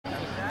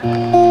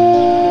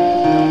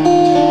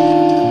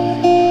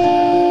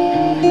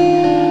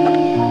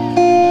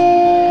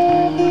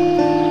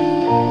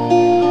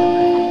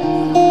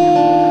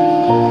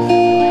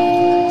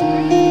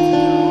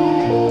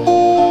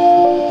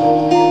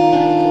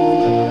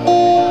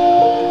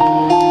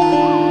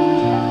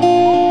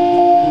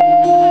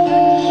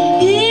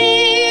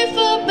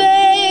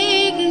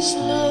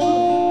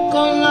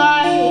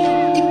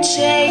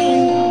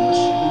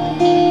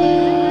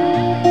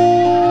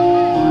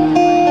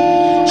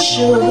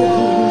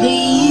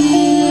Surely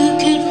you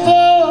could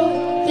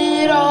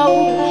forfeit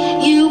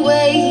all you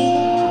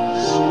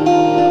waste.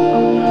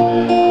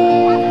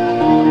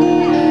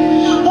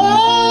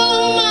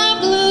 All my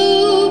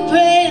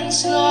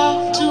blueprints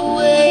locked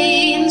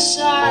away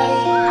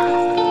inside.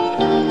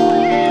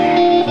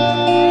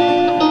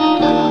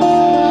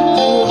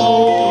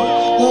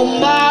 Oh, my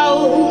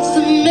mouth a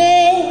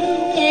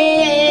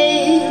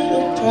made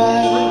of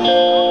pride.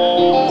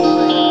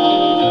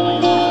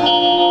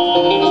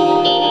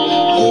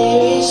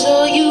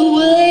 So you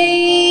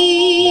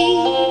wait,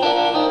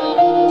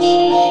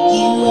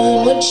 you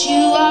earn what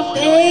you are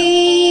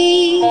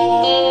paid,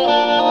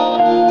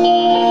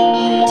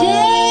 and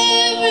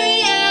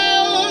every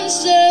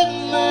ounce of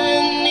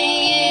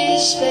money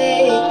is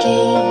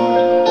faking.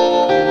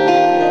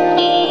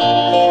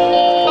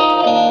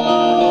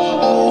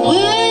 And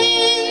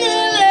when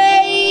they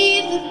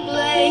lay the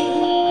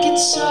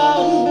blankets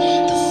on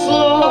the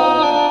floor,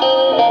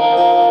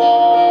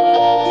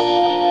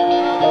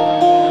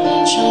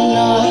 try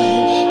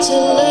not to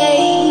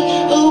lay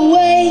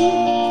awake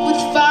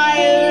with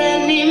fire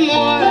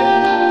anymore.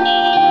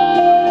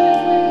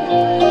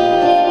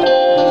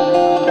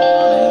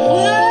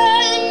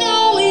 When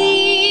we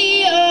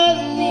all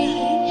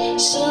need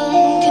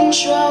some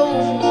control,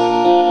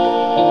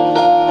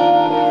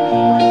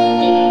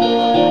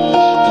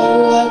 but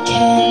why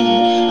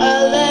can't I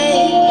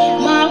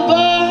let my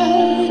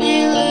body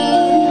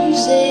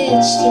lose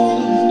its throne?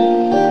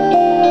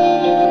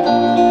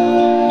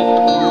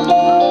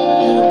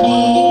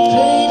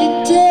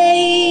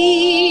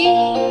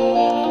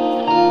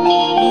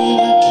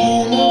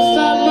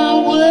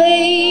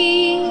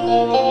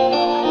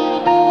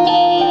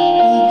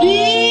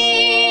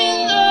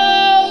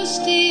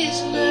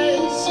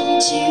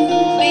 To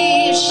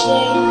be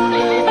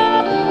ashamed of.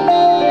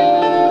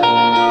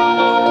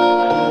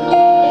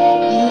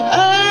 And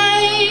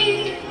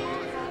I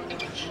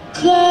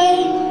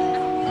climb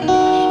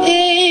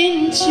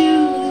into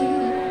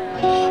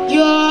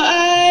your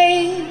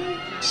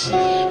eyes,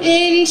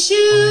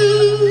 into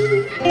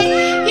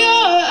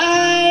your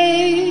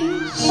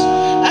eyes.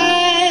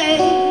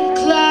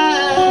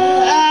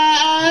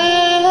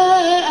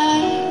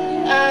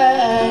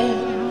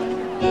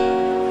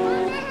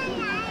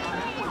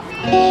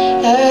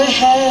 I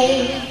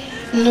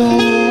had no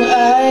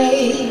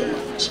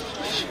eyes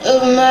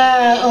of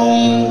my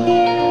own.